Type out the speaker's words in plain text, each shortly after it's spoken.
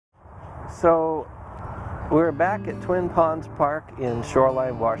So we're back at Twin Ponds Park in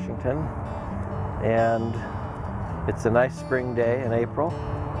Shoreline, Washington, and it's a nice spring day in April,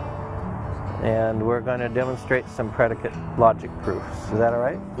 and we're going to demonstrate some predicate logic proofs. Is that all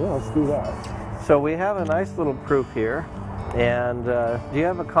right? Yeah, let's do that. So we have a nice little proof here, and do you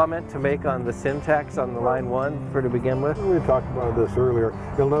have a comment to make on the syntax on the line 1 to begin with? We talked about this earlier.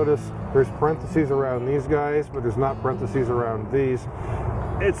 You'll notice there's parentheses around these guys, but there's not parentheses around these.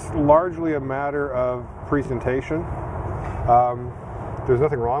 It's largely a matter of presentation. There's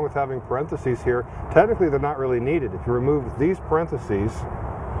nothing wrong with having parentheses here. Technically, they're not really needed. If you remove these parentheses,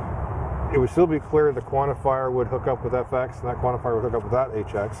 it would still be clear the quantifier would hook up with fx, and that quantifier would hook up with that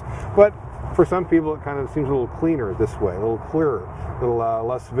hx. But for some people, it kind of seems a little cleaner this way, a little clearer, a little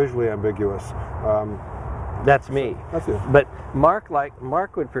less visually ambiguous. That's me. That's it. But Mark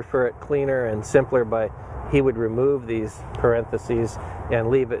would prefer it cleaner and simpler he would remove these parentheses and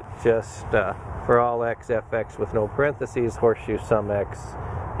leave it just for all x, fx with no parentheses, horseshoe sum x,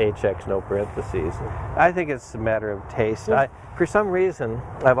 hx, no parentheses. I think it's a matter of taste. For some reason,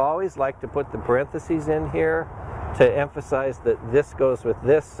 I've always liked to put the parentheses in here to emphasize that this goes with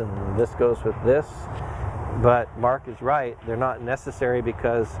this and this goes with this. But Mark is right, they're not necessary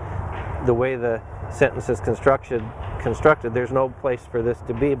because the way the sentence is constructed, there's no place for this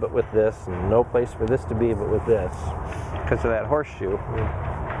to be but with this, and no place for this to be but with this, because of that horseshoe.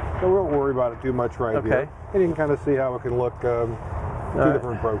 So we won't worry about it too much right here. And you can kind of see how it can look two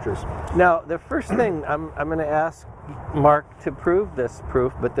different approaches. Now, the first thing, I'm going to ask Mark to prove this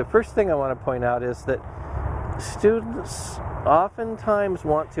proof, but the first thing I want to point out is that students oftentimes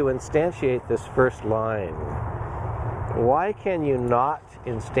want to instantiate this first line. Why can you not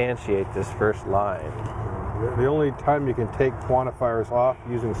instantiate this first line? The only time you can take quantifiers off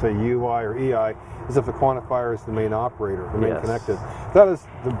using, say, UI or EI is if the quantifier is the main operator, the main connected. That is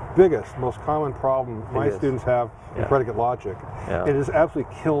the biggest, most common problem my students have in predicate logic. It is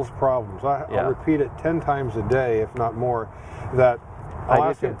absolutely kills problems. I'll repeat it 10 times a day, if not more, that I'll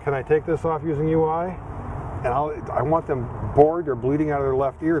ask them, can I take this off using UI? And I want them bored, they're bleeding out of their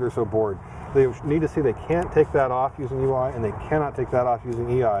left ear, they're so bored. They need to see they can't take that off using UI, and they cannot take that off using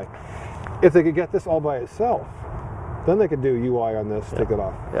EI. If they could get this all by itself, then they could do UI on this, take it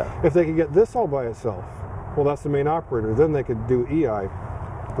off. If they could get this all by itself, well, that's the main operator, then they could do EI.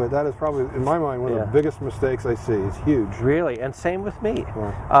 But that is probably, in my mind, one of the biggest mistakes I see. It's huge. Really, and same with me.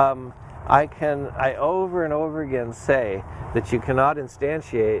 I over and over again say that you cannot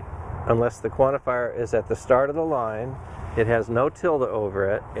instantiate unless the quantifier is at the start of the line, it has no tilde over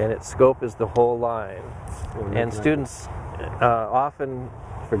it, and its scope is the whole line. And students often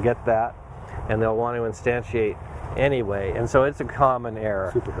forget that, and they'll want to instantiate anyway, and so it's a common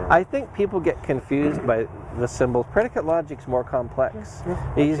error. I think people get confused by the symbols. Predicate logic's more complex.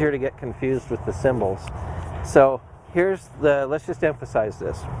 Easier to get confused with the symbols. So let's just emphasize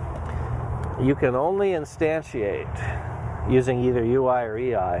this. You can only instantiate using either UI or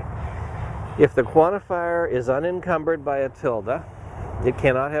EI if the quantifier is unencumbered by a tilde. It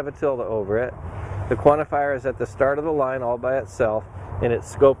cannot have a tilde over it. The quantifier is at the start of the line all by itself, and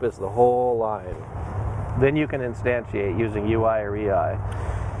its scope is the whole line. Then you can instantiate using UI or EI.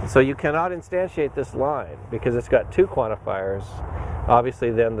 So you cannot instantiate this line because it's got two quantifiers.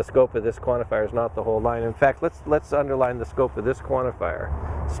 Obviously, then the scope of this quantifier is not the whole line. In fact, let's underline the scope of this quantifier.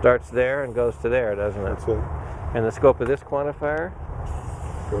 Starts there and goes to there, doesn't it? That's it. And the scope of this quantifier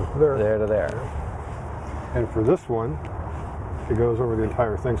goes to there. There to there. And for this one, it goes over the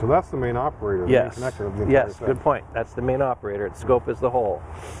entire thing. So that's the main operator, the main connector of the entire thing. Good point. That's the main operator. Its scope is the whole.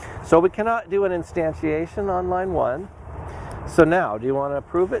 So we cannot do an instantiation on line 1. So now, do you want to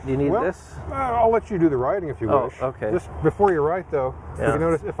prove it? Do you need this? I'll let you do the writing if you wish. Okay. Just before you write, though, you can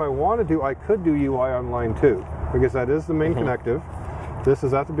notice if I wanted to, I could do UI on line 2, because that is the main connective. This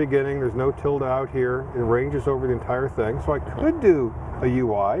is at the beginning. There's no tilde out here. It ranges over the entire thing. So I could do a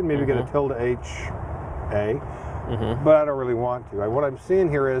UI and maybe get a tilde HA, but I don't really want to. What I'm seeing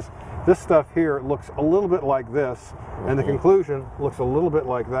here is this stuff here looks a little bit like this, and the conclusion looks a little bit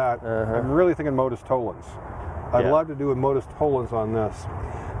like that. I'm really thinking modus tollens. I'd love to do a modus tollens on this.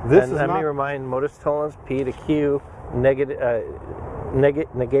 Let me remind, modus tollens, P to Q,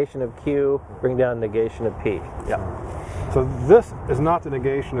 negation of Q, bring down negation of P. So this is not the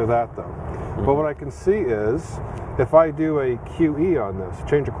negation of that, though. But what I can see is, if I do a QE on this,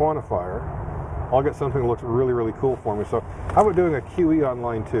 change a quantifier, I'll get something that looks really, really cool for me. So how about doing a QE on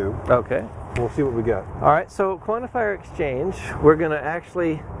line 2? Okay. We'll see what we get. All right, so quantifier exchange, we're going to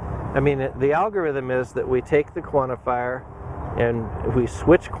actually, the algorithm is that we take the quantifier and we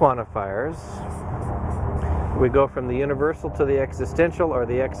switch quantifiers. We go from the universal to the existential, or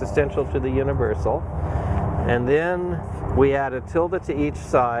the existential to the universal. And then we add a tilde to each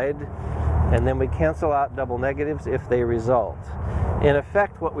side, and then we cancel out double negatives if they result. In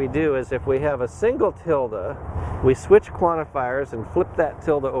effect, what we do is if we have a single tilde, we switch quantifiers and flip that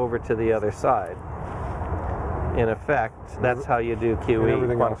tilde over to the other side. In effect, that's how you do QE,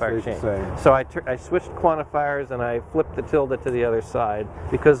 quantifier change. So I switched quantifiers and I flipped the tilde to the other side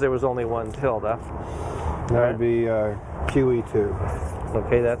because there was only one tilde. That would be QE2.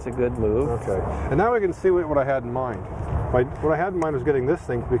 Okay, that's a good move. Okay, and now we can see what I had in mind. What I had in mind was getting this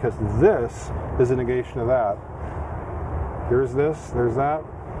thing because this is a negation of that. Here's this, there's that,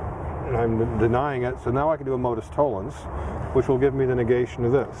 and I'm denying it, so now I can do a modus tollens, which will give me the negation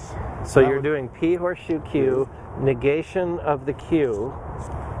of this. So you're doing P horseshoe Q, negation of the Q,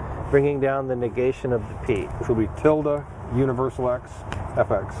 bringing down the negation of the P. Which will be tilde universal X,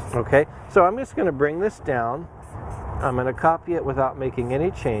 Fx. Okay, so I'm just going to bring this down. I'm going to copy it without making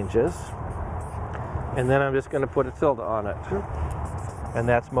any changes, and then I'm just going to put a tilde on it. And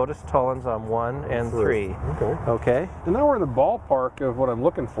that's modus tollens on 1 and 3. Okay. And now we're in the ballpark of what I'm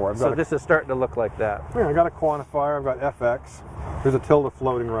looking for. So this is starting to look like that. Yeah, I got a quantifier, I've got Fx. There's a tilde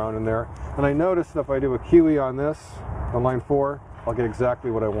floating around in there. And I noticed that if I do a QE on this, on line 4, I'll get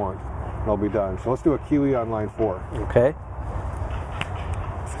exactly what I want. And I'll be done. So let's do a QE on line 4. Okay.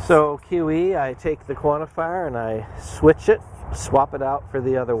 So QE, I take the quantifier and I switch it, swap it out for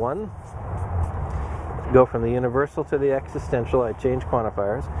the other one. Go from the universal to the existential, I change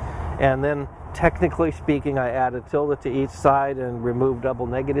quantifiers. And then, technically speaking, I add a tilde to each side and remove double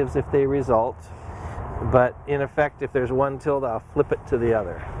negatives if they result. But in effect, if there's one tilde, I'll flip it to the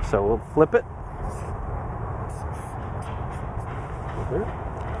other. So we'll flip it.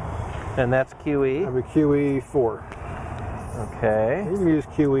 And that's QE. I have a QE4. Okay. You can use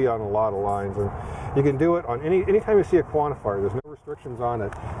QE on a lot of lines, and you can do it on anytime you see a quantifier. There's no restrictions on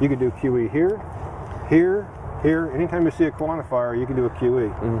it. You can do QE here, here, here. Anytime you see a quantifier, you can do a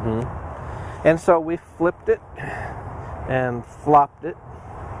QE. And so we flipped it and flopped it,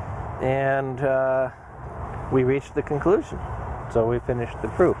 and we reached the conclusion. So we finished the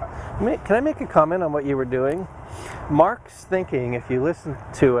proof. Can I make a comment on what you were doing? Mark's thinking, if you listen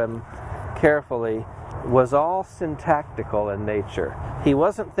to him carefully, was all syntactical in nature. He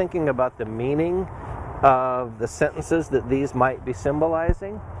wasn't thinking about the meaning of the sentences that these might be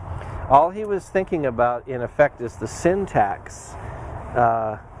symbolizing. All he was thinking about, in effect, is the syntax.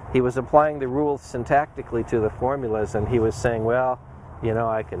 He was applying the rules syntactically to the formulas, and he was saying, well, you know,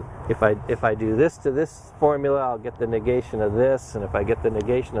 I can, if I do this to this formula, I'll get the negation of this, and if I get the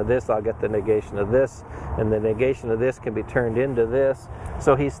negation of this, I'll get the negation of this, and the negation of this can be turned into this.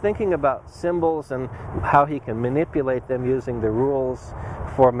 So he's thinking about symbols and how he can manipulate them using the rules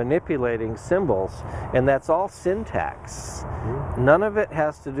for manipulating symbols, and that's all syntax. None of it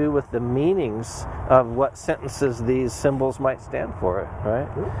has to do with the meanings of what sentences these symbols might stand for, right?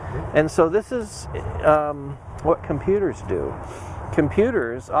 And so this is what computers do.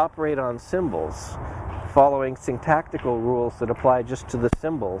 Computers operate on symbols, following syntactical rules that apply just to the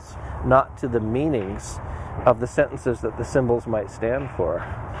symbols, not to the meanings of the sentences that the symbols might stand for.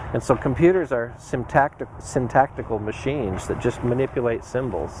 And so computers are syntactical machines that just manipulate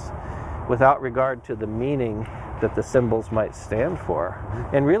symbols without regard to the meaning that the symbols might stand for.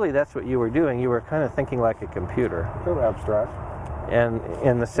 And really that's what you were doing. You were kind of thinking like a computer. Kind of abstract. And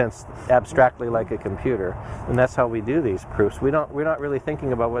in the sense, abstractly like a computer. And that's how we do these proofs. We're not really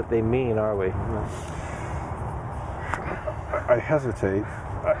thinking about what they mean, are we? I hesitate.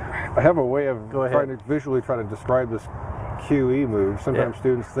 I have a way of visually trying to describe this QE move. Sometimes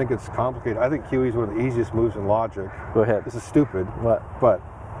students think it's complicated. I think QE is one of the easiest moves in logic. Go ahead. This is stupid. What? But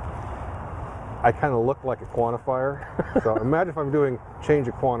I kind of look like a quantifier. So imagine if I'm doing change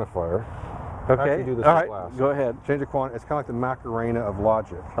a quantifier. Okay. Do this all right. class. Go ahead. Change a quant. It's kind of like the Macarena of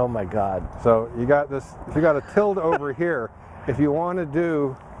logic. Oh my God. So you got this. If you got a tilde over here, if you want to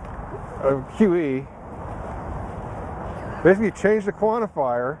do a QE, basically change the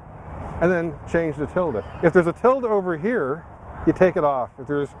quantifier and then change the tilde. If there's a tilde over here, you take it off. If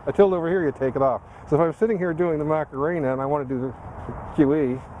there's a tilde over here, you take it off. So if I'm sitting here doing the Macarena and I want to do the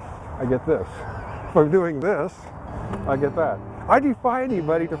QE, I get this. If I'm doing this, I get that. I defy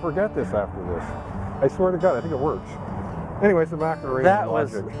anybody to forget this after this. I swear to God, I think it works. Anyways, the Macarena That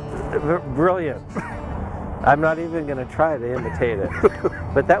logic. was brilliant. I'm not even going to try to imitate it,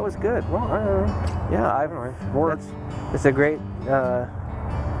 but that was good. Well, Yeah, works. It's a great,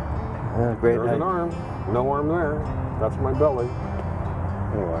 great. There's an arm. No arm there. That's my belly.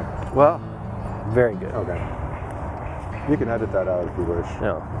 Anyway. Well, very good. Okay. You can edit that out if you wish.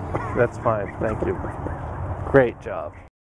 No, that's fine. Thank you. Great job.